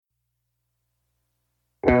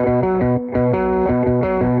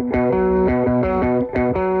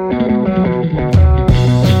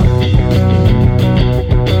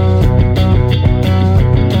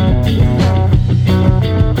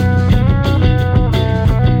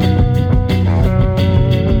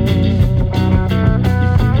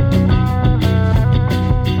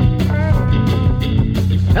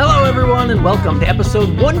and welcome to episode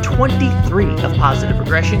 123 of Positive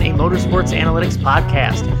Regression, a motorsports analytics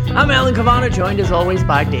podcast. I'm Alan Cavana, joined as always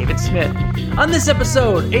by David Smith. On this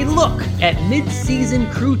episode, a look at mid-season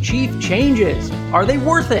crew chief changes. Are they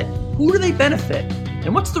worth it? Who do they benefit?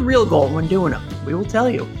 And what's the real goal when doing them? We will tell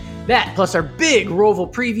you. That, plus our big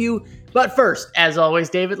Roval preview. But first, as always,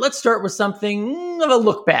 David, let's start with something of a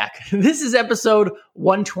look back. This is episode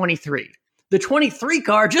 123. The 23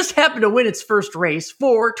 car just happened to win its first race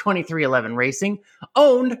for 23XI Racing,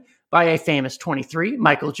 owned by a famous 23,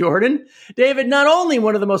 Michael Jordan. David, not only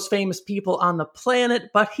one of the most famous people on the planet,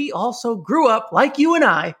 but he also grew up, like you and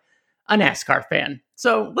I, a NASCAR fan.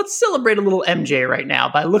 So let's celebrate a little MJ right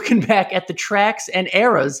now by looking back at the tracks and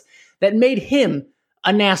eras that made him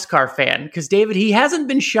a NASCAR fan. Because, David, he hasn't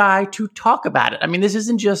been shy to talk about it. I mean, this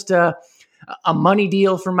isn't just a money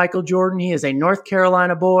deal for Michael Jordan. He is a North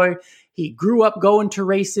Carolina boy. He grew up going to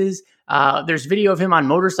races. There's video of him on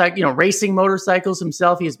racing motorcycles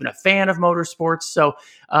himself. He has been a fan of motorsports. So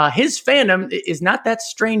his fandom is not that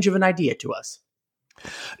strange of an idea to us.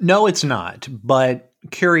 No, it's not. But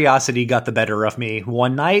curiosity got the better of me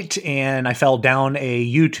one night, and I fell down a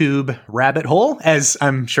YouTube rabbit hole, as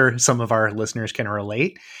I'm sure some of our listeners can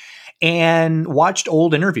relate, and watched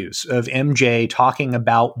old interviews of MJ talking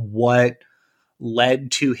about what led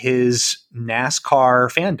to his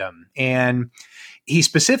NASCAR fandom. And he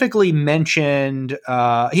specifically mentioned, Dale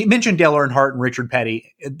Earnhardt and Richard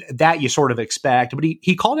Petty. That you sort of expect, but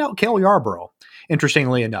he called out Cale Yarborough,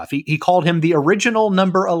 interestingly enough. He called him the original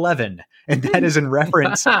number 11, and that is in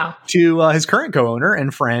reference to his current co-owner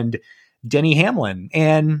and friend, Denny Hamlin.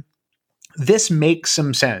 And this makes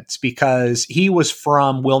some sense because he was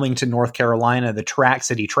from Wilmington, North Carolina. The tracks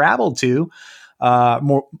that he traveled to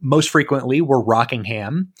most frequently were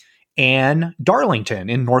Rockingham and Darlington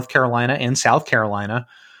in North Carolina and South Carolina,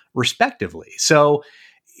 respectively. So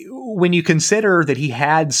when you consider that he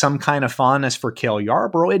had some kind of fondness for Cale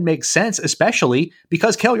Yarborough, it makes sense, especially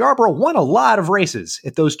because Cale Yarborough won a lot of races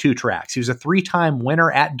at those two tracks. He was a 3-time winner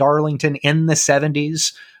at Darlington in the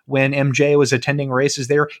 70s when MJ was attending races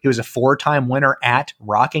there. He was a 4-time winner at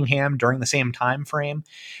Rockingham during the same time frame.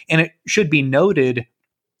 And it should be noted,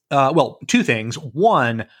 two things.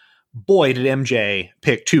 One, boy, did MJ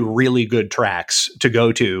pick two really good tracks to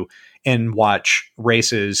go to and watch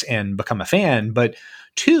races and become a fan. But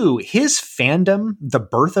two, his fandom, the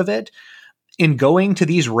birth of it, in going to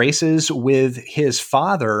these races with his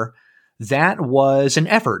father, that was an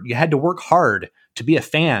effort. You had to work hard to be a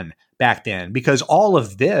fan back then, because all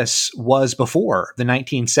of this was before the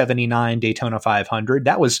 1979 Daytona 500.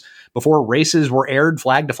 That was before races were aired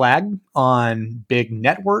flag to flag on big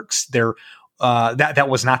networks. That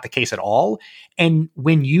was not the case at all. And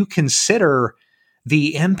when you consider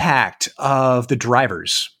the impact of the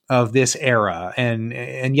drivers of this era,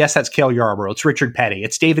 and yes, that's Cale Yarborough, it's Richard Petty,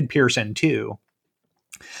 it's David Pearson too.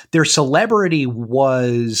 Their celebrity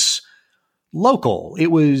was local. It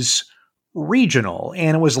was regional,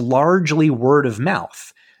 and it was largely word of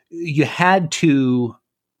mouth. You had to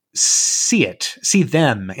see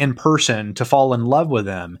them in person to fall in love with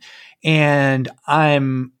them. And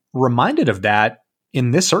I'm reminded of that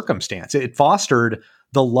in this circumstance. It fostered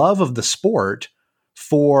the love of the sport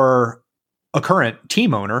for a current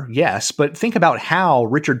team owner, yes, but think about how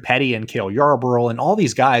Richard Petty and Cale Yarborough and all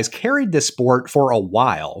these guys carried this sport for a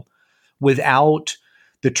while without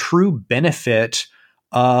the true benefit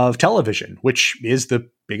of television, which is the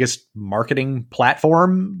biggest marketing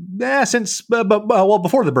platform since,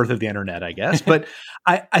 before the birth of the internet, I guess. But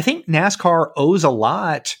I think NASCAR owes a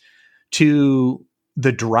lot to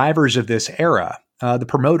the drivers of this era, the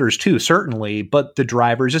promoters too, certainly, but the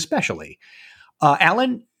drivers especially.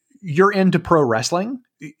 Alan, you're into pro wrestling.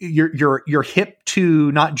 You're hip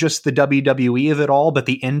to not just the WWE of it all, but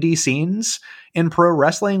the indie scenes in pro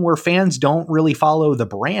wrestling, where fans don't really follow the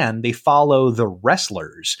brand, they follow the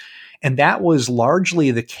wrestlers. And that was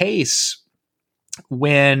largely the case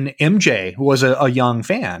when MJ was a young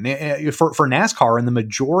fan for NASCAR, and the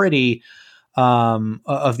majority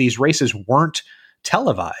of these races weren't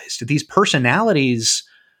televised. These personalities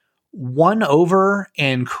won over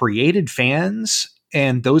and created fans,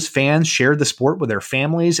 and those fans shared the sport with their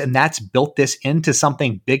families, and that's built this into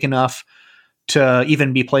something big enough to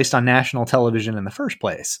even be placed on national television in the first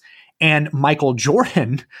place. And Michael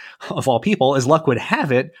Jordan, of all people, as luck would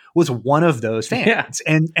have it, was one of those fans.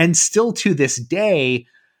 Yeah. And still to this day,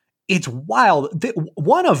 it's wild.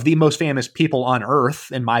 One of the most famous people on earth,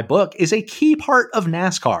 in my book, is a key part of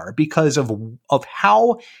NASCAR because of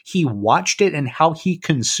how he watched it and how he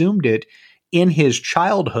consumed it in his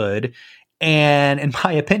childhood. And in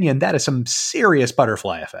my opinion, that is some serious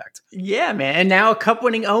butterfly effect. Yeah, man. And now a cup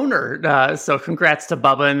winning owner. So congrats to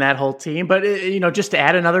Bubba and that whole team. But, just to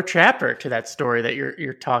add another chapter to that story that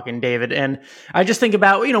you're talking, David. And I just think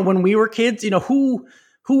about, when we were kids, who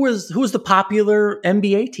was the popular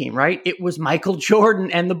NBA team, right? It was Michael Jordan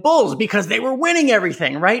and the Bulls because they were winning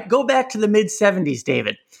everything, right? Go back to the mid 70s,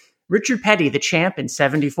 David. Richard Petty, the champ in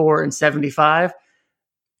 74 and 75.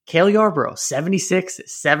 Cale Yarborough, 76,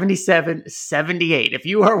 77, 78. If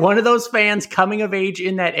you are one of those fans coming of age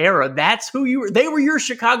in that era, that's who you were. They were your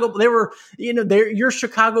Chicago. They were, they're your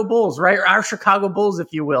Chicago Bulls, right? Or our Chicago Bulls, if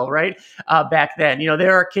you will, right? Back then,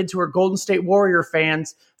 there are kids who are Golden State Warrior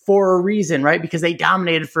fans for a reason, right? Because they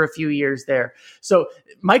dominated for a few years there. So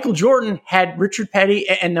Michael Jordan had Richard Petty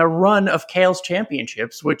and the run of Cale's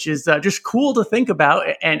championships, which is just cool to think about.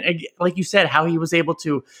 And like you said, how he was able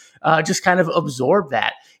to just kind of absorb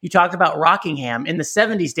that. You talked about Rockingham in the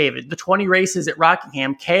 70s, David, the 20 races at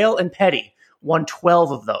Rockingham, Cale and Petty won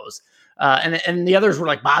 12 of those. And the others were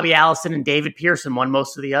like Bobby Allison and David Pearson won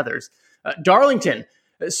most of the others. Darlington,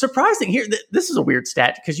 surprising here. This is a weird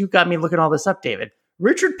stat because you've got me looking all this up, David.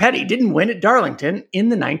 Richard Petty didn't win at Darlington in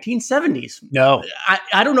the 1970s. No,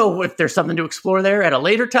 I don't know if there's something to explore there at a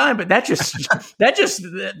later time, but that just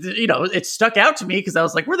it stuck out to me because I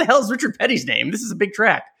was like, where the hell is Richard Petty's name? This is a big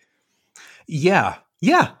track. Yeah.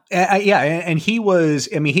 And he was,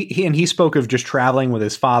 he spoke of just traveling with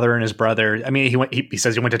his father and his brother. He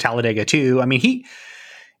says he went to Talladega too.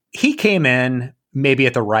 He came in maybe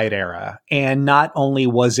at the right era. And not only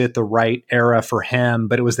was it the right era for him,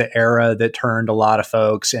 but it was the era that turned a lot of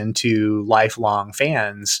folks into lifelong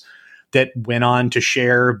fans that went on to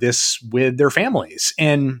share this with their families.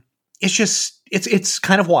 And it's just, it's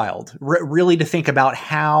kind of wild, really, to think about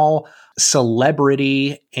how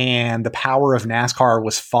celebrity and the power of NASCAR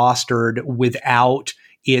was fostered without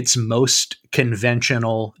its most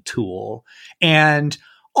conventional tool. And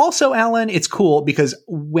also, Alan, it's cool because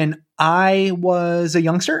when I was a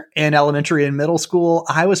youngster in elementary and middle school,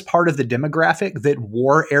 I was part of the demographic that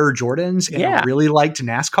wore Air Jordans and really liked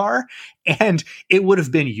NASCAR. And it would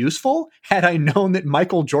have been useful had I known that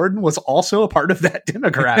Michael Jordan was also a part of that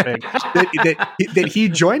demographic, that he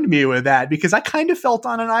joined me with that, because I kind of felt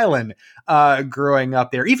on an island growing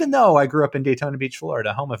up there. Even though I grew up in Daytona Beach,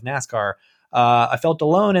 Florida, home of NASCAR, I felt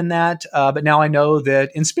alone in that. But now I know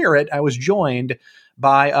that in spirit, I was joined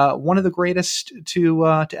by one of the greatest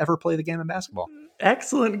to ever play the game of basketball.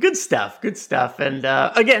 Excellent. Good stuff. And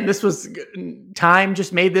again, this was time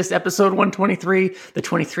just made this episode 123. The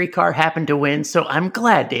 23 car happened to win. So I'm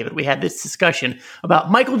glad, David, we had this discussion about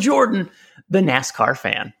Michael Jordan, the NASCAR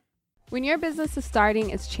fan. When your business is starting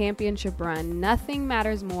its championship run, nothing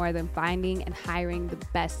matters more than finding and hiring the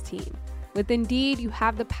best team. With Indeed, you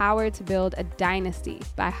have the power to build a dynasty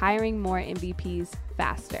by hiring more MVPs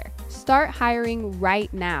faster. Start hiring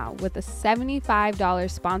right now with a $75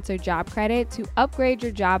 sponsored job credit to upgrade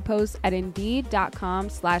your job post at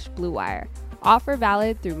Indeed.com/Blue Wire. Offer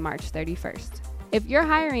valid through March 31st. If you're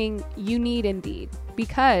hiring, you need Indeed,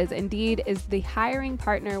 because Indeed is the hiring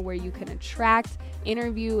partner where you can attract,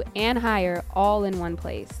 interview, and hire all in one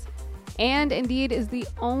place. And Indeed is the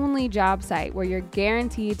only job site where you're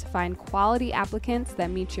guaranteed to find quality applicants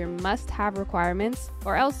that meet your must-have requirements,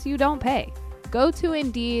 or else you don't pay. Go to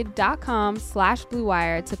Indeed.com/Blue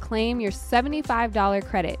Wire to claim your $75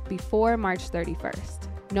 credit before March 31st.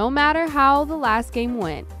 No matter how the last game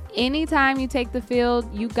went, anytime you take the field,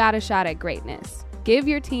 you got a shot at greatness. Give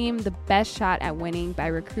your team the best shot at winning by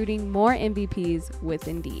recruiting more MVPs with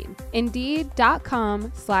Indeed.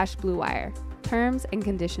 Indeed.com/Blue Wire. Terms and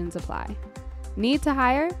conditions apply. Need to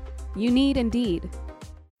hire? You need Indeed.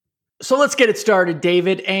 So let's get it started,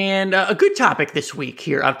 David. And a good topic this week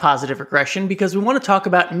here on Positive Regression, because we want to talk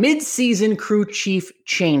about mid-season crew chief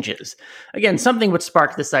changes. Again, something what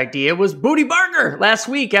sparked this idea was Bootie Barker last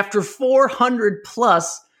week. After 400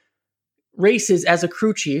 plus races as a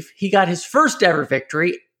crew chief, he got his first ever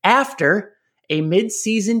victory after a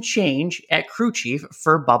mid-season change at crew chief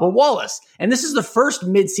for Bubba Wallace. And this is the first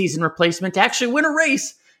mid-season replacement to actually win a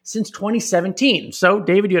race since 2017. So,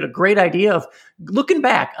 David, you had a great idea of looking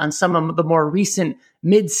back on some of the more recent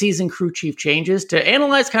mid-season crew chief changes to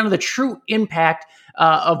analyze kind of the true impact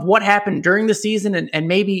of what happened during the season and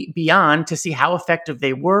maybe beyond, to see how effective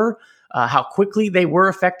they were, how quickly they were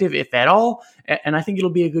effective, if at all. And I think it'll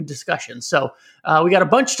be a good discussion. So we got a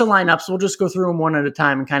bunch to line up, so we'll just go through them one at a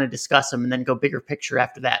time and kind of discuss them and then go bigger picture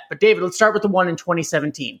after that. But David, let's start with the one in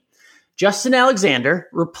 2017. Justin Alexander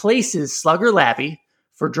replaces Slugger Labbe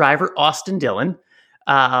for driver Austin Dillon.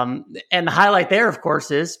 And the highlight there, of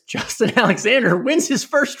course, is Justin Alexander wins his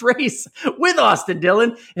first race with Austin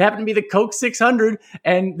Dillon. It happened to be the Coke 600,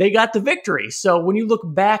 and they got the victory. So when you look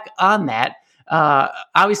back on that,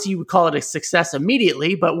 obviously you would call it a success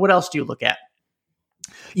immediately, but what else do you look at?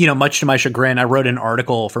 Much to my chagrin, I wrote an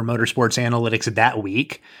article for Motorsports Analytics that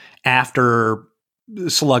week after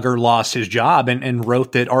Slugger lost his job and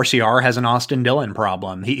wrote that RCR has an Austin Dillon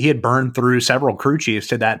problem. He had burned through several crew chiefs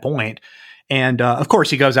to that point. And of course,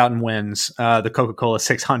 he goes out and wins the Coca-Cola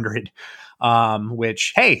 600,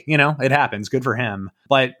 which, hey, it happens. Good for him.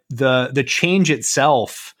 But the change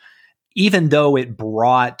itself, even though it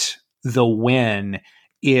brought the win,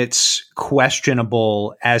 it's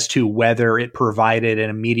questionable as to whether it provided an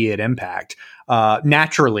immediate impact.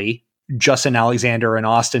 Naturally, Justin Alexander and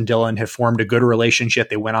Austin Dillon have formed a good relationship.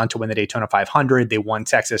 They went on to win the Daytona 500. They won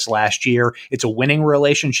Texas last year. It's a winning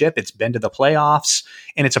relationship. It's been to the playoffs,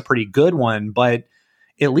 and it's a pretty good one, but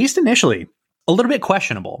at least initially, a little bit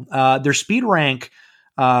questionable. Their speed rank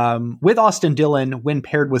with Austin Dillon, when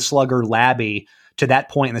paired with Slugger Labbe to that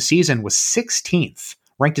point in the season, was 16th,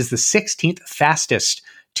 ranked as the 16th fastest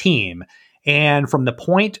team. And from the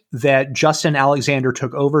point that Justin Alexander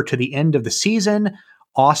took over to the end of the season,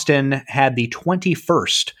 Austin had the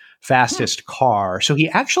 21st fastest car. So he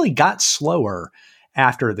actually got slower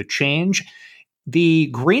after the change. The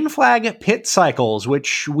green flag pit cycles,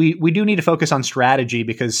 which we do need to focus on strategy,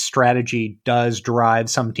 because strategy does drive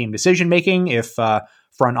some team decision making. If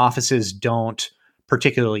front offices don't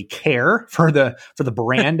particularly care for the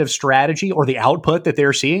brand of strategy or the output that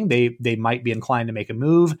they're seeing, they might be inclined to make a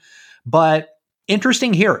move. But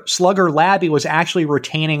interesting here, Slugger Labbe was actually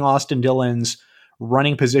retaining Austin Dillon's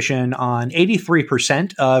running position on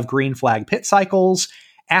 83% of green flag pit cycles.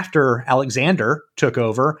 After Alexander took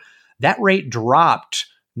over, that rate dropped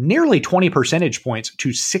nearly 20 percentage points to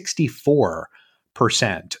 64%.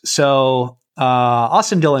 So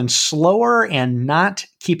Austin Dillon slower and not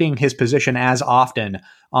keeping his position as often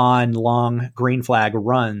on long green flag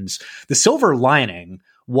runs. The silver lining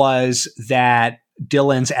was that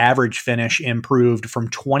Dillon's average finish improved from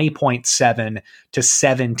 20.7 to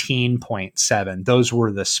 17.7. Those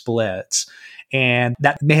were the splits. And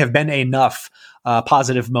that may have been enough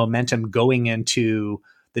positive momentum going into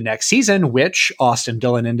the next season, which Austin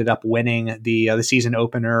Dillon ended up winning the season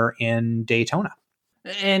opener in Daytona.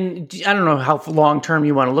 And I don't know how long-term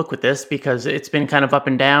you want to look with this, because it's been kind of up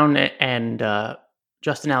and down, and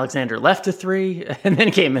Justin Alexander left to 3 and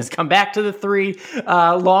then has come back to the 3.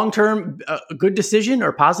 Long-term, a good decision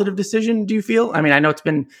or positive decision, do you feel? I mean, I know it's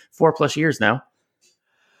been 4+ years now.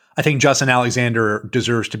 I think Justin Alexander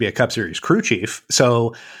deserves to be a Cup Series crew chief.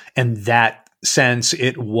 So in that sense,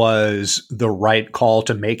 it was the right call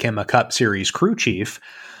to make him a Cup Series crew chief.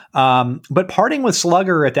 But parting with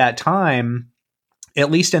Slugger at that time, at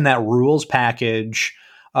least in that rules package,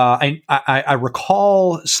 I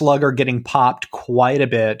recall Slugger getting popped quite a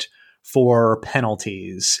bit for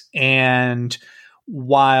penalties. And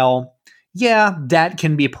while, that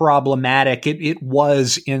can be problematic, it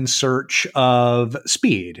was in search of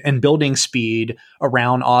speed and building speed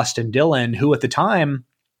around Austin Dillon, who at the time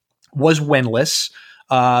was winless.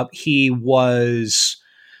 He was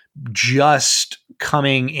just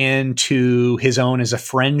coming into his own as a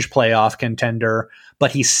fringe playoff contender,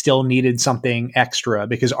 but he still needed something extra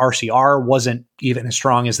because RCR wasn't even as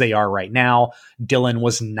strong as they are right now. Dillon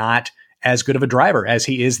was not as good of a driver as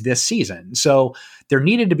he is this season. So there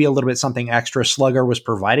needed to be a little bit something extra. Slugger was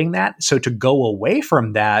providing that. So to go away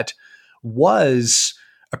from that was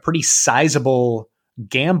a pretty sizable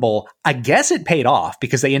gamble. I guess it paid off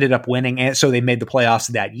because they ended up winning, and so they made the playoffs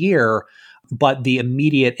that year. But the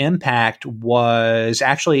immediate impact was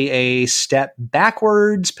actually a step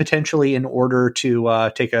backwards, potentially, in order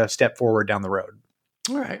to take a step forward down the road.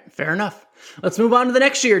 All right, fair enough. Let's move on to the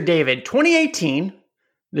next year, David. 2018,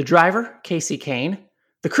 the driver, Kasey Kahne,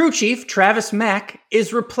 the crew chief, Travis Mack,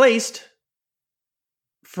 is replaced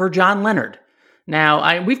for John Leonard.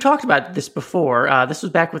 Now, we've talked about this before. This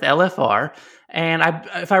was back with LFR. And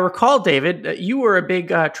if I recall, David, you were a big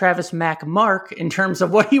Travis Mack mark in terms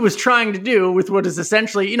of what he was trying to do with what is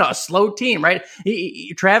essentially, a slow team, right?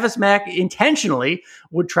 Travis Mack intentionally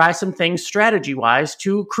would try some things strategy-wise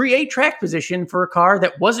to create track position for a car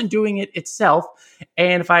that wasn't doing it itself.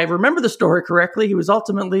 And if I remember the story correctly, he was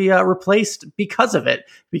ultimately replaced because of it,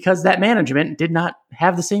 because that management did not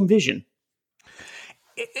have the same vision.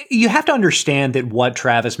 You have to understand that what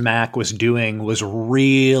Travis Mack was doing was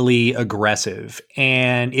really aggressive,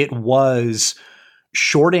 and it was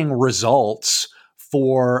shorting results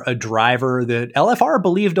for a driver that LFR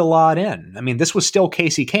believed a lot in. I mean, this was still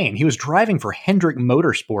Kasey Kahne. He was driving for Hendrick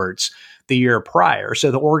Motorsports the year prior. So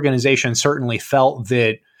the organization certainly felt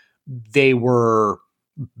that they were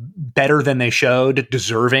better than they showed,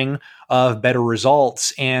 deserving of better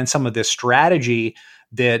results. And some of this strategy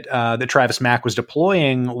that Travis Mack was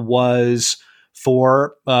deploying was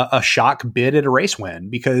for a shock bid at a race win,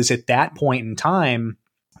 because at that point in time,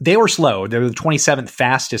 they were slow. They were the 27th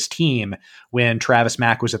fastest team when Travis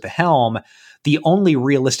Mack was at the helm. The only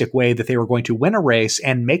realistic way that they were going to win a race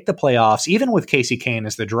and make the playoffs, even with Kasey Kahne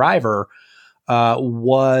as the driver,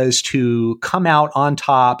 was to come out on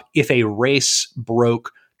top if a race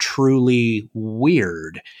broke truly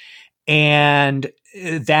weird. And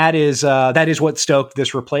that is what stoked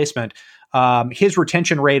this replacement. His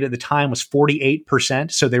retention rate at the time was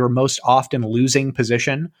 48%, so they were most often losing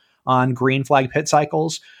position on green flag pit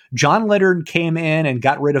cycles. John Leonard came in and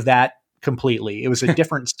got rid of that completely. It was a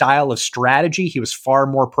different style of strategy. He was far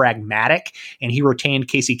more pragmatic, and he retained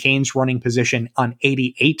Kasey Kahne's running position on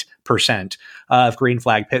 88% of green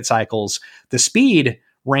flag pit cycles. The speed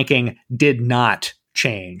ranking did not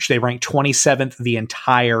change. They ranked 27th the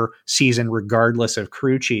entire season, regardless of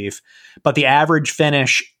crew chief. But the average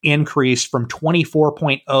finish increased from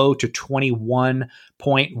 24.0 to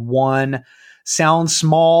 21.1. Sounds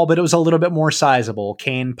small, but it was a little bit more sizable.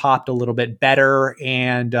 Kahne popped a little bit better,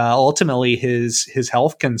 and ultimately his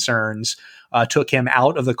health concerns took him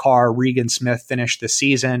out of the car. Regan Smith finished the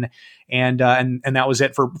season, and that was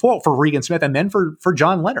it for Regan Smith, and then for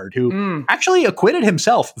John Leonard, who actually acquitted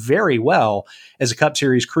himself very well as a Cup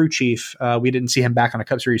Series crew chief. We didn't see him back on a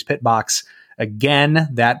Cup Series pit box again.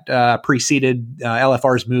 That preceded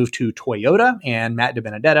LFR's move to Toyota and Matt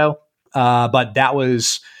DiBenedetto, but that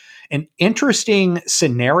was an interesting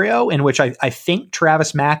scenario in which I think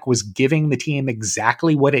Travis Mack was giving the team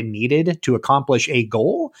exactly what it needed to accomplish a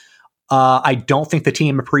goal. I don't think the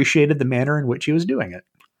team appreciated the manner in which he was doing it.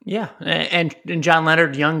 Yeah, and John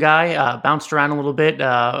Leonard, young guy, bounced around a little bit.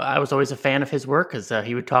 I was always a fan of his work because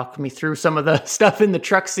he would talk me through some of the stuff in the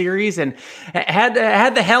truck series, and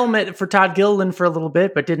had the helmet for Todd Gilliland for a little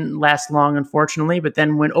bit, but didn't last long, unfortunately. But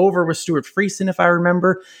then went over with Stuart Friesen, if I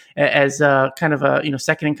remember, as kind of a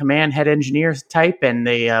second in command, head engineer type, and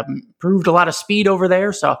they proved a lot of speed over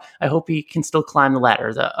there. So I hope he can still climb the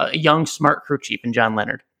ladder. A young, smart crew chief in John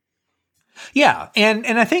Leonard. Yeah, and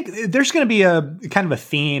I think there's going to be a kind of a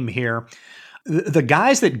theme here. The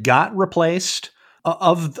guys that got replaced,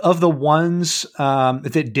 of the ones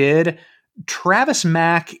that did, Travis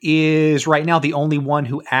Mack is right now the only one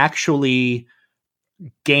who actually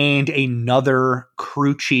gained another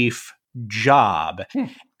crew chief job.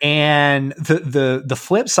 And the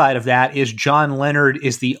flip side of that is John Leonard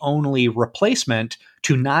is the only replacement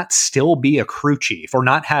to not still be a crew chief or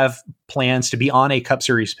not have plans to be on a Cup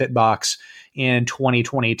Series pit box in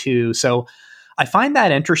 2022. So I find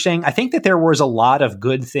that interesting. I think that there was a lot of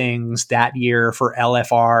good things that year for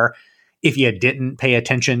LFR if you didn't pay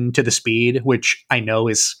attention to the speed, which I know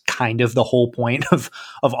is kind of the whole point of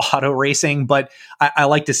auto racing. But I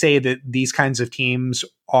like to say that these kinds of teams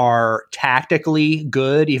are tactically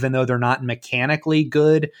good, even though they're not mechanically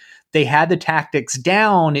good. They had the tactics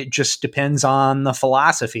down. It just depends on the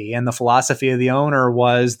philosophy. And the philosophy of the owner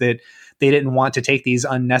was that they didn't want to take these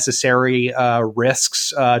unnecessary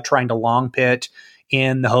risks trying to long pit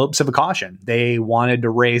in the hopes of a caution. They wanted to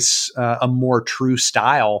race a more true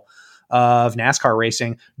style of NASCAR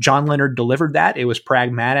racing. John Leonard delivered that. It was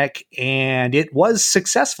pragmatic, and it was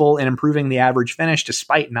successful in improving the average finish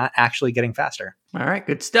despite not actually getting faster. All right,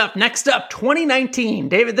 good stuff. Next up, 2019.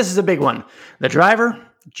 David, this is a big one. The driver,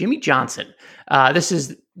 Jimmie Johnson. This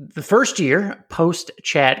is the first year post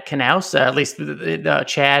Chad Knaus, at least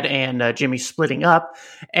Chad and Jimmy splitting up,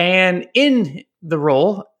 and in the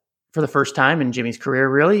role for the first time in Jimmy's career,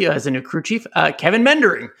 really, as a new crew chief, Kevin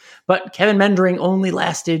Meendering. But Kevin Meendering only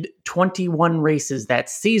lasted 21 races that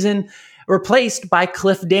season, replaced by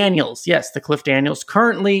Cliff Daniels. Yes, the Cliff Daniels,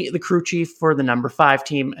 currently the crew chief for the number 5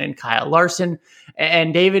 team, and Kyle Larson.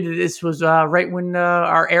 And David, this was right when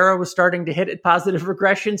our era was starting to hit at positive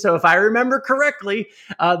regression. So if I remember correctly,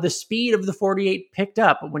 the speed of the 48 picked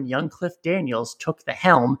up when young Cliff Daniels took the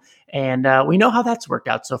helm. And we know how that's worked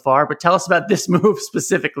out so far, but tell us about this move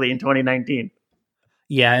specifically in 2019.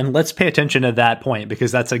 Yeah, and let's pay attention to that point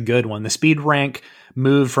because that's a good one. The speed rank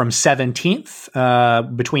moved from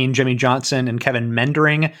 17th between Jimmie Johnson and Kevin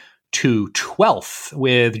Meendering to 12th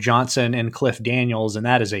with Johnson and Cliff Daniels, and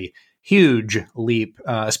that is a huge leap,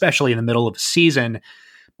 especially in the middle of the season.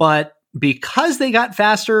 But because they got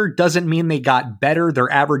faster doesn't mean they got better.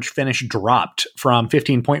 Their average finish dropped from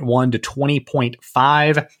 15.1 to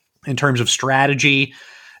 20.5 in terms of strategy.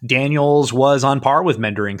 Daniels was on par with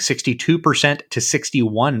Meendering, 62% to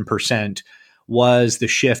 61%, was the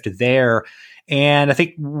shift there. And I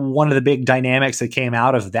think one of the big dynamics that came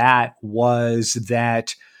out of that was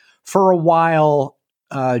that for a while,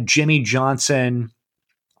 Jimmie Johnson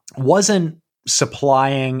wasn't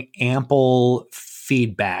supplying ample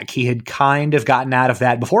feedback. He had kind of gotten out of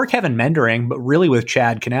that before Kevin Meendering, but really with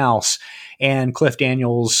Chad Knaus. And Cliff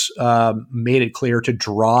Daniels made it clear to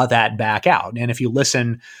draw that back out. And if you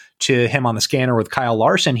listen to him on the scanner with Kyle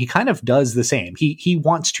Larson, he kind of does the same. He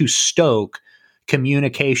wants to stoke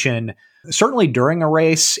communication, certainly during a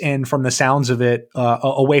race and from the sounds of it,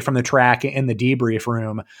 away from the track in the debrief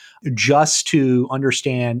room, just to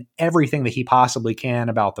understand everything that he possibly can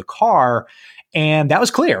about the car. And that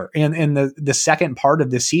was clear in the second part of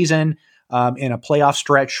the season, in a playoff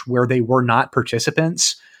stretch where they were not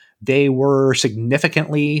participants. They were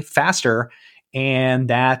significantly faster. And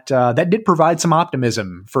that did provide some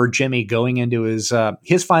optimism for Jimmy going into his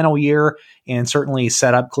final year, and certainly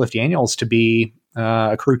set up Cliff Daniels to be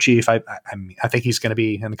a crew chief. I think he's going to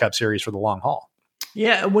be in the Cup Series for the long haul.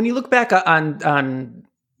 Yeah, when you look back on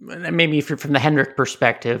maybe if you're from the Hendrick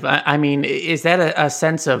perspective, I mean, is that a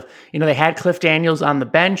sense of, they had Cliff Daniels on the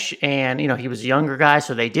bench and, he was a younger guy,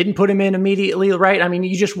 so they didn't put him in immediately, right? I mean,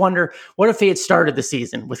 you just wonder, what if they had started the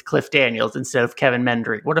season with Cliff Daniels instead of Kevin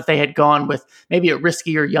Meendering? What if they had gone with maybe a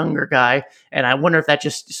riskier younger guy? And I wonder if that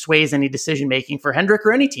just sways any decision-making for Hendrick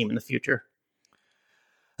or any team in the future.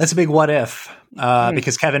 That's a big what if,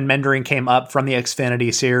 because Kevin Meendering came up from the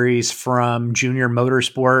Xfinity Series from Junior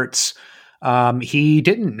Motorsports. He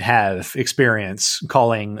didn't have experience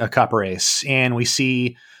calling a Cup race, and we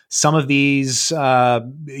see some of these.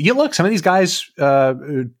 Some of these guys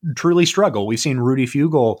truly struggle. We've seen Rudy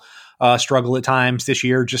Fugle struggle at times this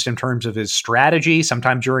year, just in terms of his strategy.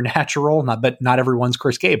 Sometimes you're a natural, but not everyone's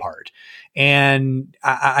Chris Gabehart. And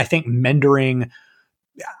I think Meendering,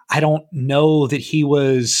 I don't know that he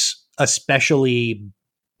was especially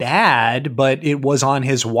bad, but it was on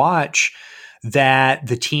his watch that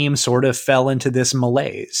the team sort of fell into this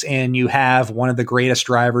malaise. And you have one of the greatest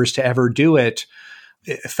drivers to ever do it.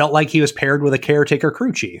 It felt like he was paired with a caretaker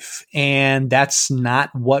crew chief, and that's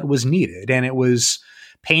not what was needed. And it was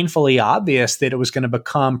painfully obvious that it was going to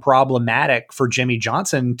become problematic for Jimmie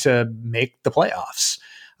Johnson to make the playoffs.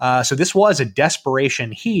 So this was a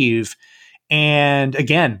desperation heave. And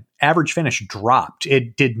again, average finish dropped.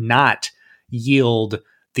 It did not yield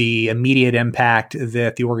the immediate impact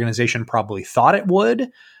that the organization probably thought it would,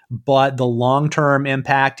 but the long-term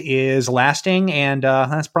impact is lasting, and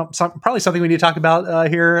that's probably something we need to talk about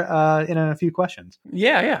here in a few questions.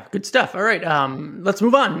 Yeah, good stuff. All right, let's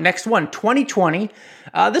move on. Next one, 2020.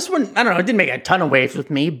 This one, I don't know, it didn't make a ton of waves with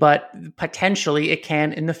me, but potentially it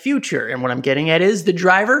can in the future. And what I'm getting at is the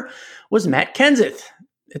driver was Matt Kenseth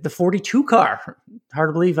at the 42 car. Hard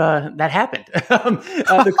to believe that happened.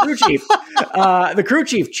 The crew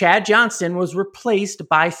chief, Chad Johnston, was replaced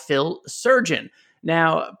by Phil Surgeon.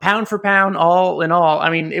 Now, pound for pound, all in all,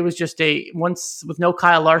 I mean, it was just once with no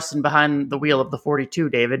Kyle Larson behind the wheel of the 42,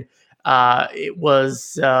 David. It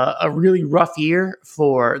was a really rough year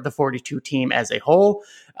for the 42 team as a whole.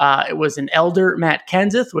 It was an elder Matt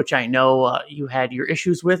Kenseth, which I know you had your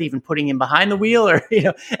issues with, even putting him behind the wheel or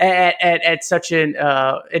at such an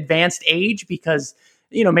advanced age, because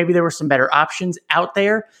maybe there were some better options out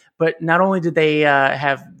there. But not only did they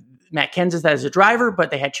have Matt Kenseth as a driver,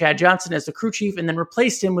 but they had Chad Johnston as the crew chief, and then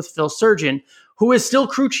replaced him with Phil Surgeon, who is still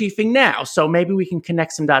crew chiefing now. So maybe we can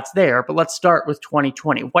connect some dots there. But let's start with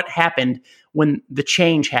 2020. What happened when the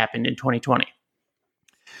change happened in 2020?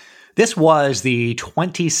 This was the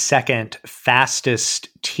 22nd fastest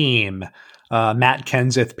team. Matt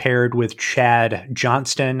Kenseth paired with Chad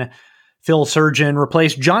Johnston. Phil Surgeon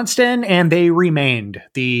replaced Johnston, and they remained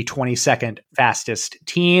the 22nd fastest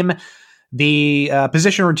team. The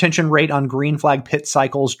position retention rate on green flag pit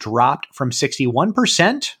cycles dropped from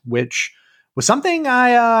 61%, which was something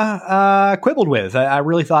I quibbled with. I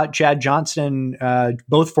really thought Chad Johnston,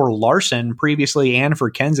 both for Larson previously and for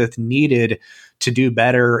Kenseth, needed to do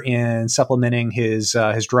better in supplementing his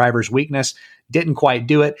driver's weakness. Didn't quite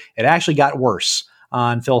do it. It actually got worse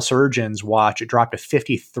on Phil Surgeon's watch. It dropped to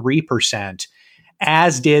 53%,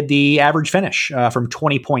 as did the average finish from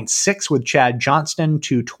 20.6 with Chad Johnston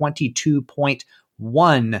to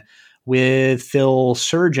 22.1 with Phil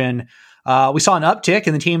Surgeon. We saw an uptick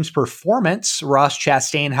in the team's performance. Ross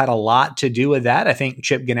Chastain had a lot to do with that. I think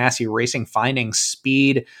Chip Ganassi Racing finding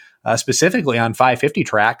speed specifically on 550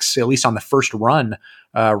 tracks, at least on the first run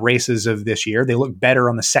races of this year. They look better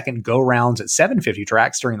on the second go-rounds at 750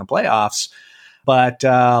 tracks during the playoffs. But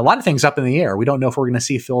a lot of things up in the air. We don't know if we're going to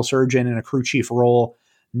see Phil Surgeon in a crew chief role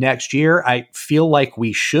next year. I feel like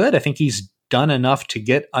we should. I think he's done enough to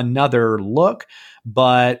get another look.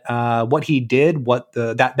 But what he did,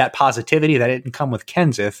 that positivity, that didn't come with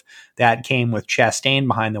Kenseth, that came with Chastain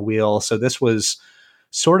behind the wheel. So this was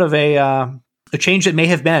sort of a change that may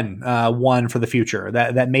have been one for the future,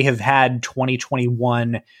 that may have had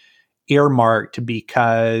 2021 earmarked,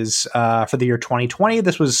 because for the year 2020,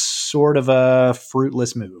 this was sort of a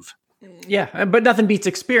fruitless move. Yeah, but nothing beats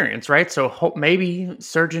experience, right? So maybe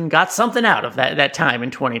Surgeon got something out of that time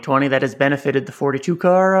in 2020 that has benefited the 42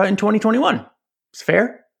 car in 2021. It's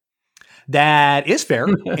fair? That is fair.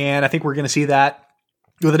 And I think we're going to see that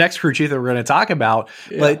with the next crew chief that we're going to talk about.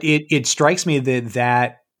 Yeah. But it strikes me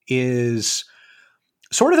that is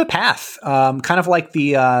sort of a path, kind of like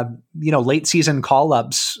the late season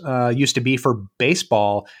call-ups used to be for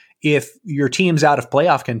baseball. If your team's out of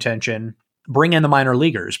playoff contention, bring in the minor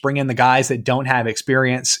leaguers, bring in the guys that don't have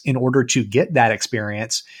experience in order to get that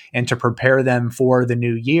experience and to prepare them for the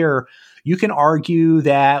new year. You can argue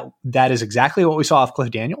that is exactly what we saw with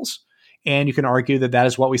Cliff Daniels, and you can argue that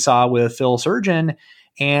is what we saw with Phil Surgeon,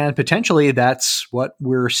 and potentially that's what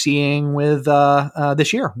we're seeing with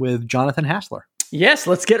this year with Jonathan Hassler. Yes,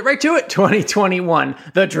 let's get right to it. 2021,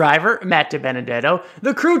 the driver, Matt DiBenedetto,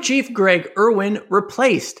 the crew chief, Greg Irwin,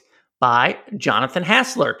 replaced by Jonathan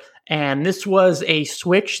Hassler. And this was a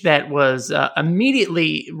switch that was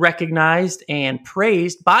immediately recognized and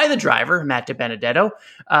praised by the driver, Matt DiBenedetto.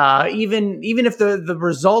 Even if the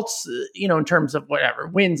results, in terms of whatever,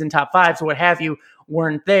 wins and top fives or what have you,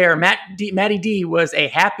 weren't there, Matty D was a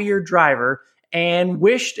happier driver and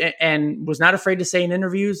wished, and was not afraid to say in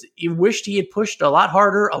interviews, he wished he had pushed a lot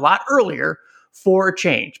harder, a lot earlier for a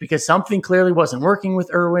change, because something clearly wasn't working with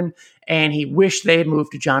Irwin, and he wished they had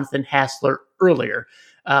moved to Jonathan Hassler earlier.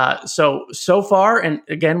 So far, and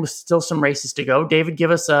again, with still some races to go, David,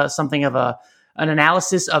 give us something of an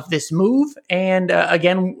analysis of this move. And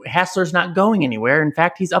again, Hassler's not going anywhere. In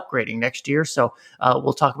fact, he's upgrading next year. So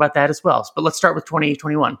we'll talk about that as well. But let's start with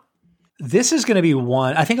 2021. This is going to be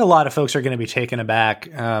one, I think a lot of folks are going to be taken aback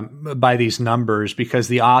by these numbers, because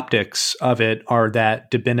the optics of it are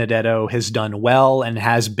that DiBenedetto has done well and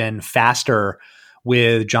has been faster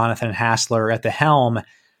with Jonathan Hassler at the helm.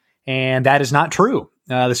 And that is not true.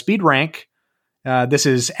 The speed rank, this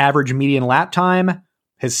is average median lap time,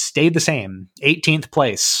 has stayed the same. 18th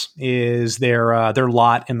place is their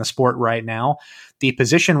lot in the sport right now. The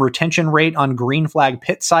position retention rate on green flag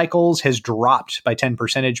pit cycles has dropped by 10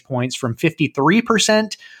 percentage points from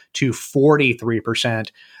 53% to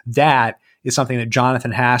 43%. That is something that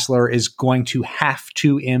Jonathan Hassler is going to have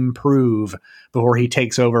to improve before he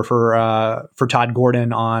takes over for Todd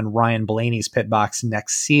Gordon on Ryan Blaney's pit box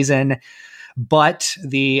next season. But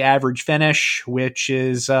the average finish, which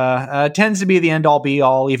is tends to be the end all be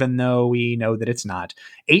all, even though we know that it's not,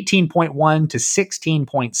 18.1 to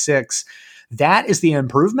 16.6. That is the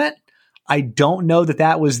improvement. I don't know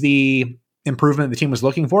that was the improvement the team was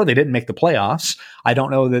looking for. They didn't make the playoffs. I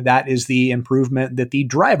don't know that is the improvement that the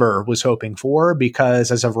driver was hoping for,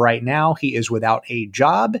 because as of right now, he is without a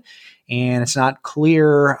job, and it's not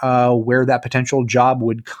clear where that potential job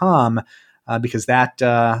would come, because that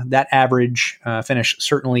average finish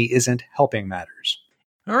certainly isn't helping matters.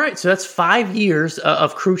 All right, so that's 5 years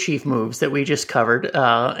of crew chief moves that we just covered.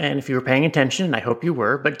 And if you were paying attention, and I hope you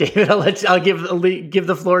were, but David, I'll give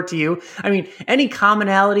the floor to you. I mean, any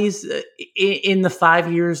commonalities in the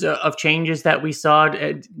 5 years of changes that we saw?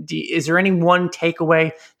 Is there any one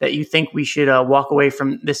takeaway that you think we should walk away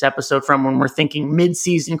from this episode from when we're thinking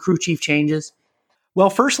mid-season crew chief changes?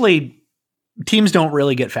 Well, firstly, teams don't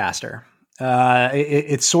really get faster.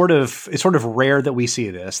 It's sort of rare that we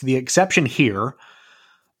see this. The exception here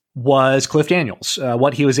was Cliff Daniels,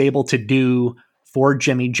 what he was able to do for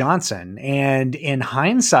Jimmie Johnson. And in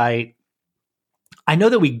hindsight, I know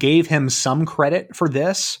that we gave him some credit for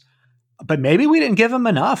this, but maybe we didn't give him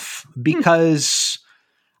enough, because,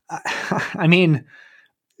 I mean,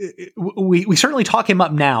 we certainly talk him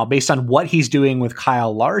up now based on what he's doing with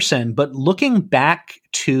Kyle Larson, but looking back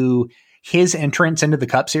to his entrance into the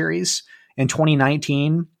Cup Series in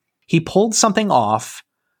 2019, he pulled something off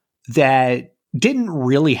that didn't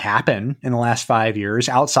really happen in the last 5 years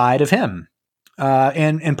outside of him.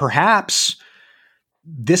 And perhaps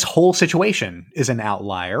this whole situation is an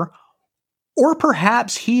outlier, or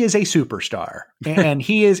perhaps he is a superstar and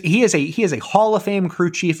he is a Hall of Fame crew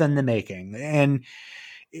chief in the making. And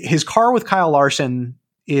his car with Kyle Larson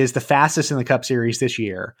is the fastest in the Cup Series this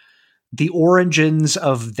year. The origins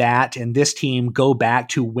of that and this team go back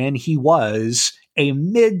to when he was a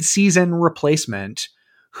mid-season replacement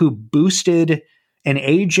who boosted an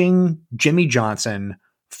aging Jimmie Johnson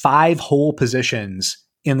 5 whole positions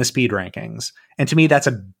in the speed rankings. And to me, that's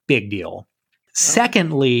a big deal.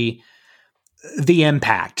 Secondly, the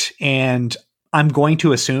impact. And I'm going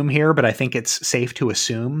to assume here, but I think it's safe to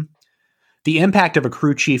assume the impact of a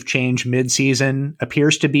crew chief change mid-season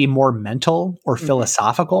appears to be more mental or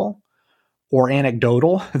philosophical or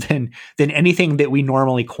anecdotal than anything that we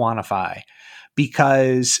normally quantify.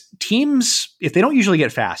 Because teams, if they don't usually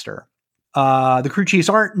get faster, the crew chiefs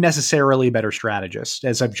aren't necessarily better strategists,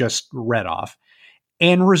 as I've just read off.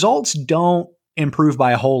 And results don't improve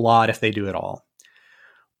by a whole lot if they do at all.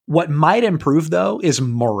 What might improve, though, is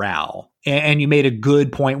morale. And you made a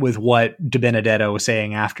good point with what DiBenedetto was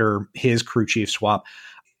saying after his crew chief swap.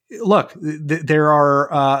 Look, there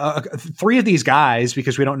are 3 of these guys,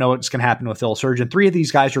 because we don't know what's going to happen with Phil Surgeon. 3 of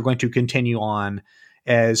these guys are going to continue on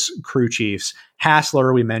as crew chiefs.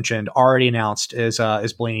 Hassler, we mentioned, already announced as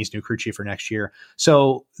Blaney's new crew chief for next year.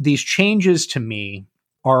 So these changes to me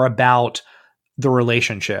are about the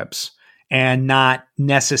relationships and not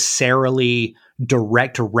necessarily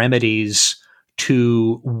direct remedies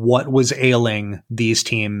to what was ailing these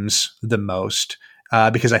teams the most.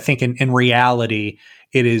 Because I think in reality,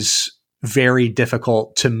 it is very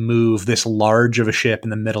difficult to move this large of a ship in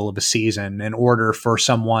the middle of a season in order for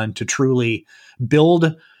someone to truly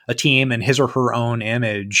build a team in his or her own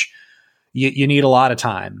image. You need a lot of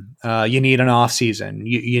time. You need an off season.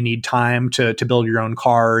 You need time to build your own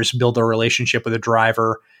cars, build a relationship with a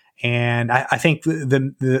driver. And I think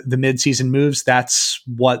the mid-season moves, that's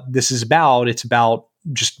what this is about. It's about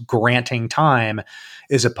just granting time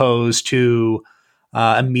as opposed to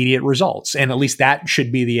immediate results. And at least that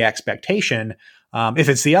should be the expectation. If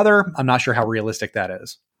it's the other, I'm not sure how realistic that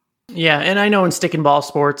is. Yeah, and I know in stick and ball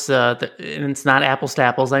sports, and it's not apples to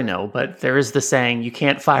apples, I know, but there is the saying, you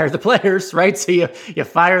can't fire the players, right? So you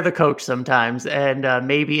fire the coach sometimes, and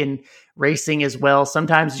maybe in racing as well,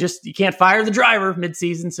 sometimes you can't fire the driver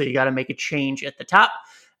mid-season, so you got to make a change at the top.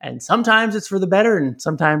 And sometimes it's for the better, and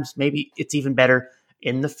sometimes maybe it's even better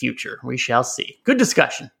in the future. We shall see. Good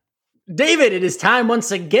discussion. David, it is time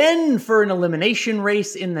once again for an elimination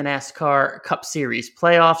race in the NASCAR Cup Series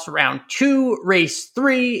playoffs. Round 2, race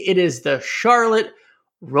 3. It is the Charlotte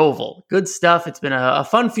Roval. Good stuff. It's been a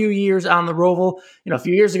fun few years on the Roval. A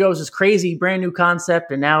few years ago it was this crazy brand new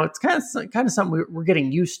concept, and now it's kind of something we're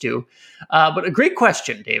getting used to. But a great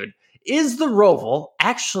question, David. Is the Roval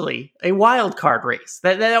actually a wild card race?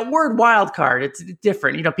 That word wild card, it's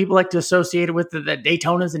different. People like to associate it with the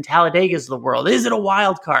Daytonas and Talladegas of the world. Is it a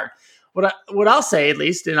wild card? What I'll say, at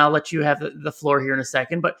least, and I'll let you have the floor here in a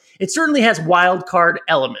second, but it certainly has wild card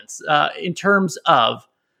elements in terms of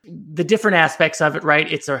the different aspects of it,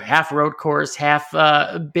 right? It's a half road course, half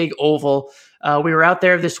big oval. We were out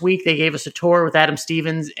there this week. They gave us a tour with Adam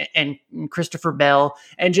Stevens and Christopher Bell,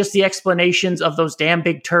 and just the explanations of those damn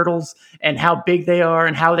big turtles and how big they are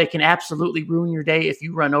and how they can absolutely ruin your day if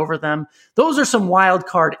you run over them. Those are some wild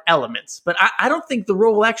card elements, but I don't think the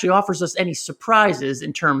Roval actually offers us any surprises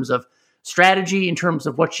in terms of strategy, in terms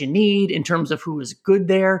of what you need, in terms of who is good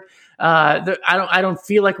there. I don't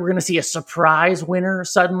feel like we're going to see a surprise winner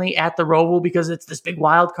suddenly at the Roval because it's this big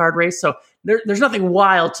wild card race. So there's nothing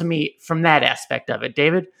wild to me from that aspect of it.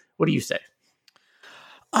 David, what do you say?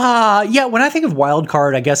 Yeah, when I think of wild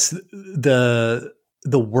card, I guess the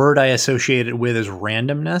word I associate it with is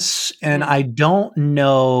randomness, and I don't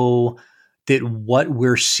know that what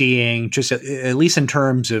we're seeing, just at least in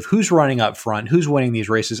terms of who's running up front, who's winning these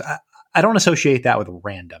races, I don't associate that with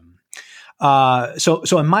random.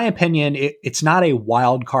 So in my opinion, it's not a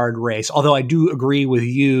wild card race, although I do agree with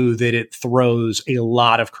you that it throws a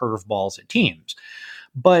lot of curveballs at teams.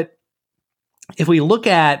 But if we look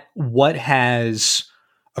at what has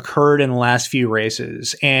occurred in the last few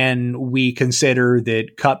races, and we consider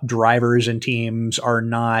that Cup drivers and teams are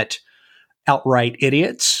not outright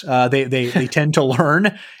idiots. They tend to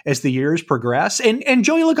learn as the years progress. And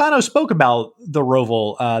Joey Logano spoke about the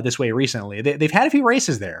Roval this way recently. They've had a few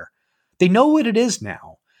races there. They know what it is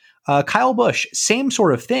now. Kyle Busch, same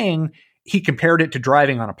sort of thing. He compared it to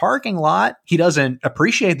driving on a parking lot. He doesn't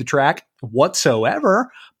appreciate the track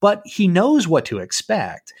whatsoever, but he knows what to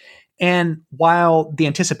expect. And while the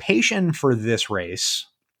anticipation for this race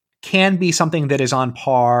can be something that is on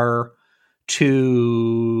par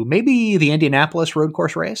to maybe the Indianapolis road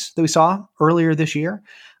course race that we saw earlier this year,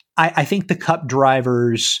 I think the Cup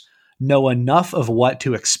drivers know enough of what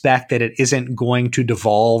to expect that it isn't going to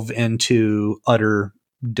devolve into utter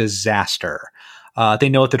disaster. They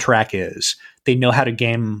know what the track is. They know how to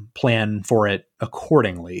game plan for it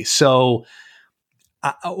accordingly. So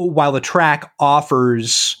while the track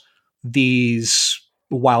offers these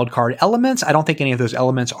wild card elements, I don't think any of those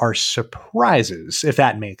elements are surprises, if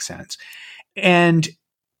that makes sense. And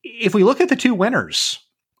if we look at the two winners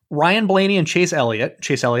Ryan Blaney and Chase Elliott.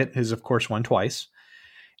 Chase Elliott has, of course, won twice.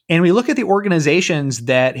 And we look at the organizations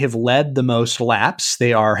that have led the most laps.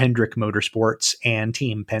 They are Hendrick Motorsports and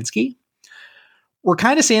Team Penske. We're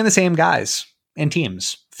kind of seeing the same guys and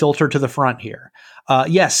teams filter to the front here.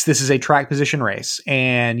 Yes, this is a track position race.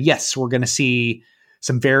 And yes, we're going to see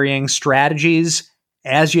some varying strategies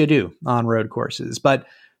as you do on road courses. But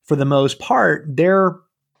for the most part, there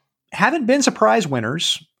haven't been surprise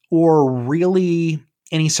winners or really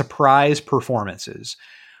any surprise performances.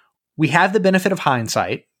 We have the benefit of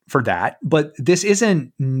hindsight for that, but this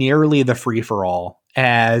isn't nearly the free-for-all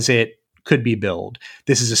as it could be billed.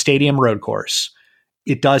 This is a stadium road course.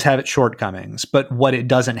 It does have its shortcomings, but what it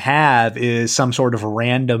doesn't have is some sort of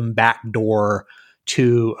random backdoor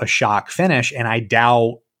to a shock finish, and I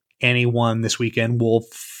doubt anyone this weekend will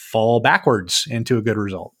fall backwards into a good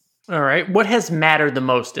result. All right. What has mattered the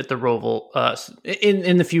most at the Roval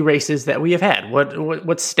in the few races that we have had?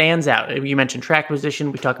 What stands out? You mentioned track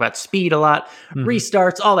position. We talk about speed a lot,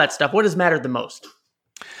 restarts, all that stuff. What has mattered the most?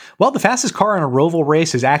 Well, the fastest car in a Roval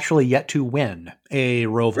race is actually yet to win a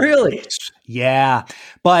Roval race. Yeah,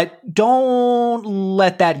 but don't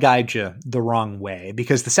let that guide you the wrong way,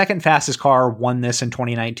 because the second fastest car won this in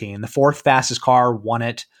 2019. The fourth fastest car won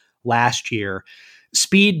it last year.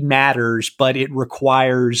 Speed matters, but it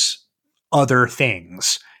requires other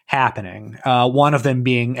things happening, one of them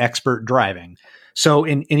being expert driving. So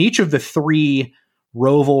in each of the three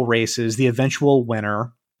Roval races, the eventual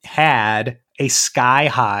winner had a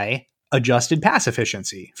sky-high adjusted pass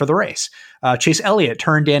efficiency for the race. Chase Elliott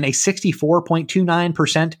turned in a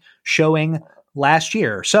 64.29% showing last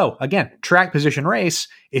year. So again, track position race,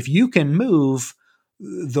 if you can move,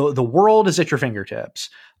 the world is at your fingertips.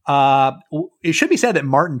 It should be said that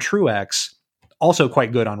Martin Truex, also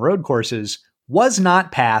quite good on road courses, was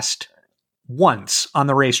not passed once on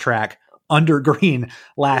the racetrack under green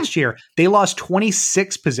last year. They lost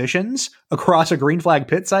 26 positions across a green flag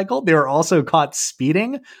pit cycle. They were also caught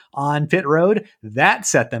speeding on pit road. That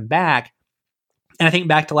set them back. And I think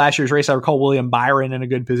back to last year's race, I recall William Byron in a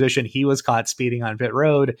good position. He was caught speeding on pit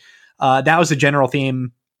road. That was the general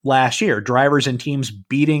theme last year, drivers and teams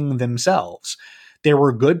beating themselves. There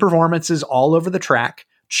were good performances all over the track.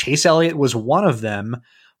 Chase Elliott was one of them,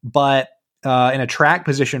 but in a track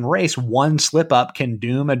position race, one slip up can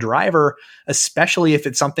doom a driver, especially if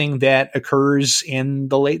it's something that occurs in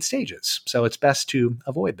the late stages. So it's best to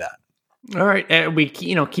avoid that. All right. We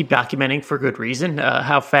keep documenting for good reason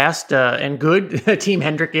how fast and good Team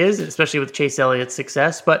Hendrick is, especially with Chase Elliott's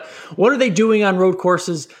success. But what are they doing on road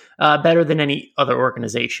courses better than any other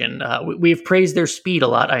organization? We've praised their speed a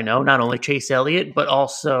lot, I know, not only Chase Elliott, but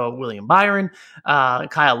also William Byron.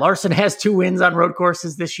 Kyle Larson has 2 wins on road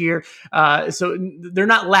courses this year. So they're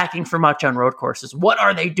not lacking for much on road courses. What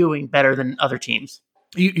are they doing better than other teams?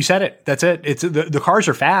 You said it. That's it. It's the cars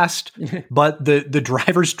are fast, but the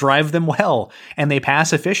drivers drive them well and they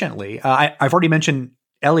pass efficiently. I've already mentioned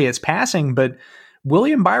Elliott's passing, but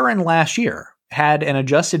William Byron last year had an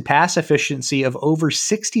adjusted pass efficiency of over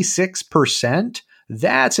 66%.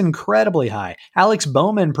 That's incredibly high. Alex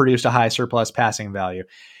Bowman produced a high surplus passing value.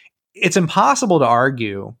 It's impossible to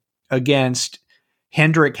argue against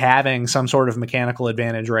Hendrick having some sort of mechanical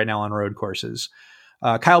advantage right now on road courses.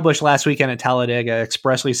 Kyle Busch last weekend at Talladega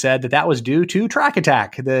expressly said that was due to Track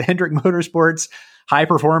Attack, the Hendrick Motorsports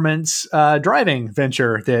high-performance driving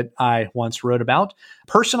venture that I once wrote about.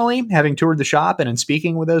 Personally, having toured the shop and in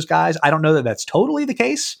speaking with those guys, I don't know that that's totally the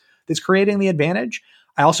case that's creating the advantage.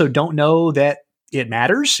 I also don't know that it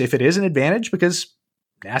matters if it is an advantage because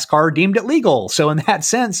NASCAR deemed it legal. So in that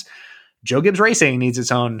sense, Joe Gibbs Racing needs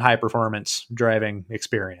its own high-performance driving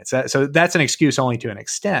experience. So that's an excuse only to an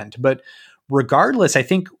extent. But regardless, I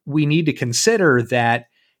think we need to consider that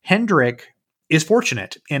Hendrick is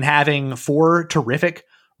fortunate in having 4 terrific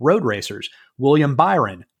road racers. William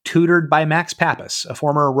Byron, tutored by Max Pappas, a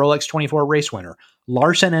former Rolex 24 race winner.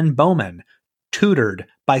 Larson and Bowman, tutored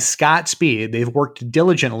by Scott Speed. They've worked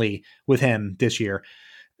diligently with him this year.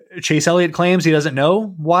 Chase Elliott claims he doesn't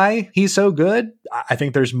know why he's so good. I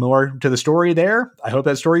think there's more to the story there. I hope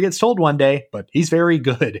that story gets told one day, but he's very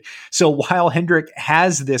good. So while Hendrick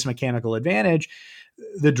has this mechanical advantage,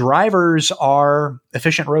 the drivers are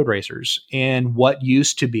efficient road racers in what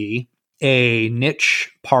used to be a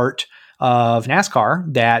niche part of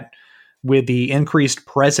NASCAR that, with the increased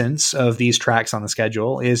presence of these tracks on the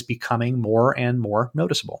schedule, is becoming more and more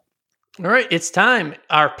noticeable. All right, it's time.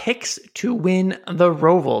 Our picks to win the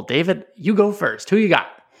Roval. David, you go first. Who you got?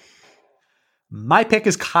 My pick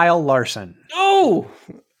is Kyle Larson. Oh!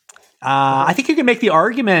 I think you can make the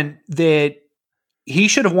argument that He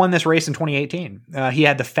should have won this race in 2018. He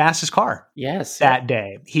had the fastest car that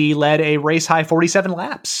day. He led a race high 47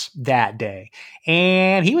 laps that day.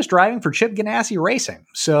 And he was driving for Chip Ganassi Racing.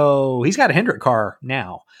 So he's got a Hendrick car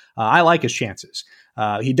now. I like his chances.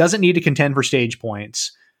 He doesn't need to contend for stage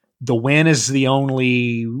points. The win is the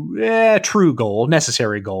only true goal,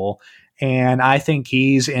 necessary goal. And I think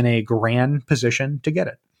he's in a grand position to get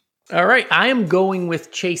it. All right, I am going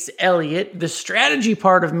with Chase Elliott. The strategy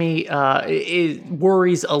part of me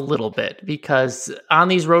worries a little bit because on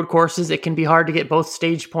these road courses, it can be hard to get both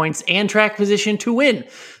stage points and track position to win.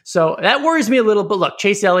 So that worries me a little. But look,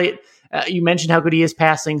 Chase Elliott, you mentioned how good he is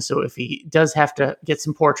passing. So if he does have to get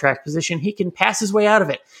some poor track position, he can pass his way out of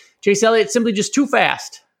it. Chase Elliott simply just too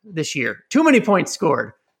fast this year. Too many points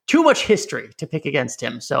scored. Too much history to pick against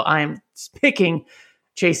him. So I am picking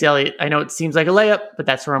Chase Elliott. I know it seems like a layup, but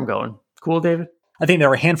that's where I'm going. Cool, David? I think there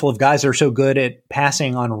are a handful of guys that are so good at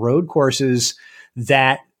passing on road courses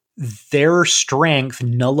that their strength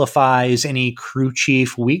nullifies any crew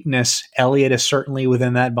chief weakness. Elliott is certainly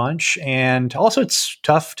within that bunch. And also it's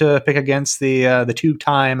tough to pick against the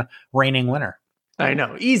two-time reigning winner. I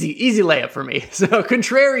know. Easy layup for me. So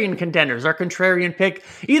contrarian contenders, our contrarian pick,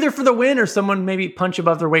 either for the win or someone maybe punch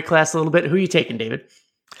above their weight class a little bit. Who are you taking, David?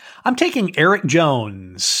 I'm taking Erik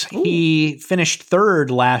Jones. Ooh. He finished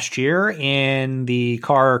third last year in the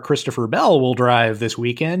car Christopher Bell will drive this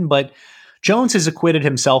weekend, but Jones has acquitted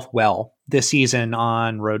himself well this season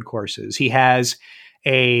on road courses. He has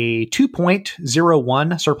a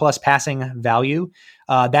 2.01 surplus passing value.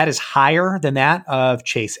 That is higher than that of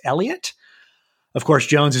Chase Elliott. Of course,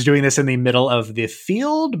 Jones is doing this in the middle of the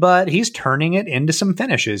field, but he's turning it into some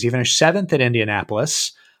finishes. He finished 7th at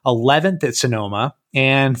Indianapolis, 11th at Sonoma,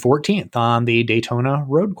 and 14th on the Daytona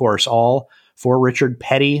road course, all for Richard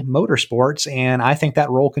Petty Motorsports, and I think that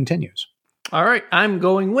role continues. All right, I'm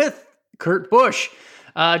going with Kurt Busch.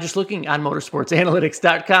 Just looking on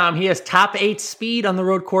motorsportsanalytics.com, he has top 8 speed on the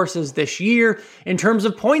road courses this year. In terms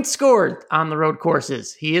of points scored on the road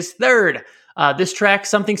courses, he is 3rd. This track,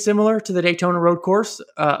 something similar to the Daytona road course,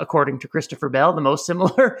 according to Christopher Bell, the most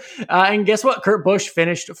similar. And guess what? Kurt Busch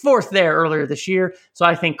finished 4th there earlier this year. So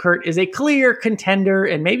I think Kurt is a clear contender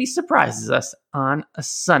and maybe surprises us on a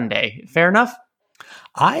Sunday. Fair enough?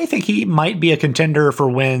 I think he might be a contender for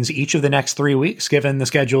wins each of the next 3 weeks, given the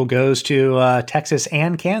schedule goes to Texas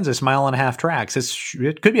and Kansas 1.5 mile tracks.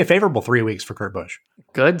 It could be a favorable 3 weeks for Kurt Busch.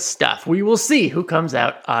 Good stuff. We will see who comes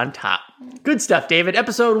out on top. Good stuff, David.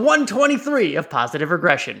 Episode 123 of Positive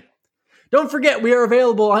Regression. Don't forget, we are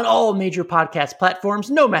available on all major podcast platforms,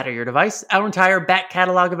 no matter your device. Our entire back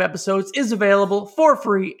catalog of episodes is available for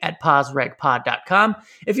free at PosRegPod.com.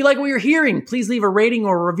 If you like what you're hearing, please leave a rating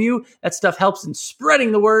or a review. That stuff helps in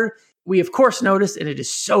spreading the word. We, of course, notice, and it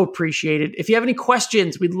is so appreciated. If you have any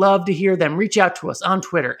questions, we'd love to hear them. Reach out to us on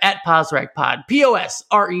Twitter at PosRegPod,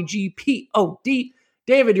 POSREGPOD.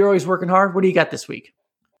 David, you're always working hard. What do you got this week?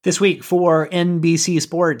 This week for NBC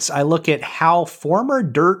Sports, I look at how former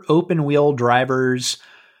dirt open wheel drivers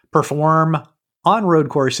perform on road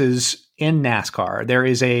courses in NASCAR. There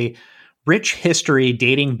is a rich history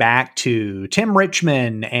dating back to Tim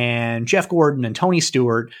Richmond and Jeff Gordon and Tony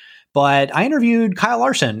Stewart. But I interviewed Kyle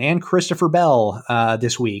Larson and Christopher Bell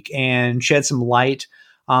this week and shed some light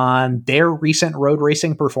on their recent road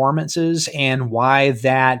racing performances and why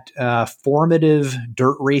that formative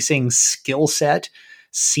dirt racing skill set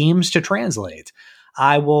seems to translate.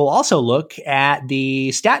 I will also look at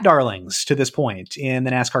the stat darlings to this point in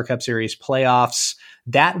the NASCAR Cup Series playoffs.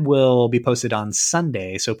 That will be posted on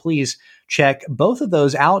Sunday, so please check both of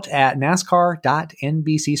those out at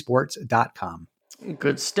nascar.nbcsports.com.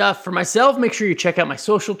 Good stuff. For myself, make sure you check out my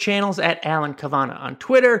social channels at Alan Cavana on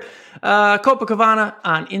Twitter, Copa Cavana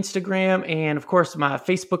on Instagram, and of course my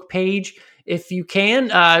Facebook page. If you can,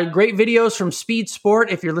 great videos from Speed Sport.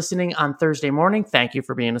 If you're listening on Thursday morning, thank you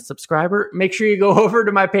for being a subscriber. Make sure you go over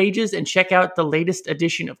to my pages and check out the latest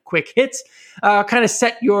edition of Quick Hits. Kind of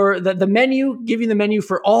set the menu, give you the menu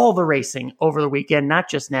for all the racing over the weekend, not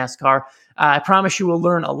just NASCAR. I promise you will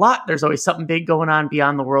learn a lot. There's always something big going on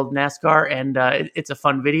beyond the world of NASCAR, and it's a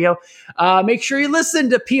fun video. Make sure you listen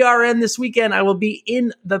to PRN this weekend. I will be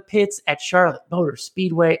in the pits at Charlotte Motor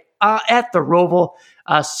Speedway at the Roval.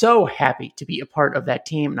 So happy to be a part of that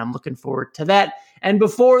team, and I'm looking forward to that. And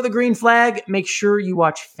before the green flag, make sure you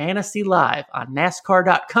watch Fantasy Live on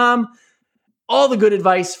NASCAR.com. All the good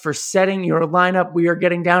advice for setting your lineup. We are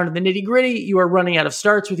getting down to the nitty-gritty. You are running out of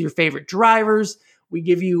starts with your favorite drivers. We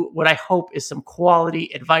give you what I hope is some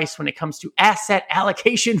quality advice when it comes to asset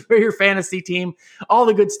allocation for your fantasy team. All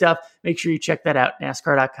the good stuff. Make sure you check that out,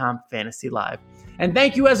 NASCAR.com Fantasy Live. And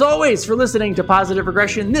thank you, as always, for listening to Positive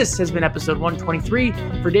Regression. This has been episode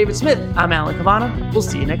 123. For David Smith, I'm Alan Cavana. We'll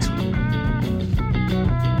see you next week.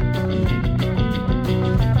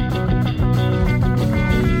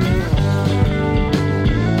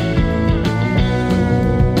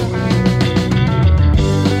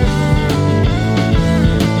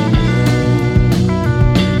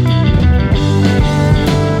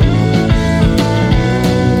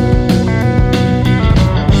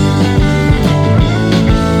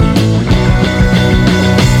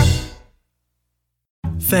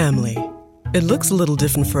 Family. It looks a little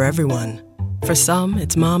different for everyone. For some,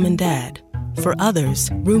 it's mom and dad. For others,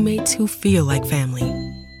 roommates who feel like family.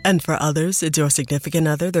 And for others, it's your significant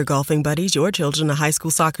other, their golfing buddies, your children, a high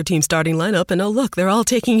school soccer team starting lineup, and oh look, they're all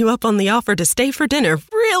taking you up on the offer to stay for dinner,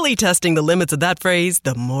 really testing the limits of that phrase,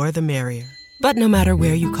 the more the merrier. But no matter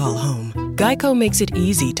where you call home, GEICO makes it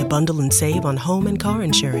easy to bundle and save on home and car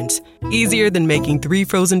insurance. Easier than making 3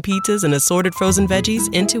 frozen pizzas and assorted frozen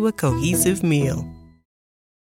veggies into a cohesive meal.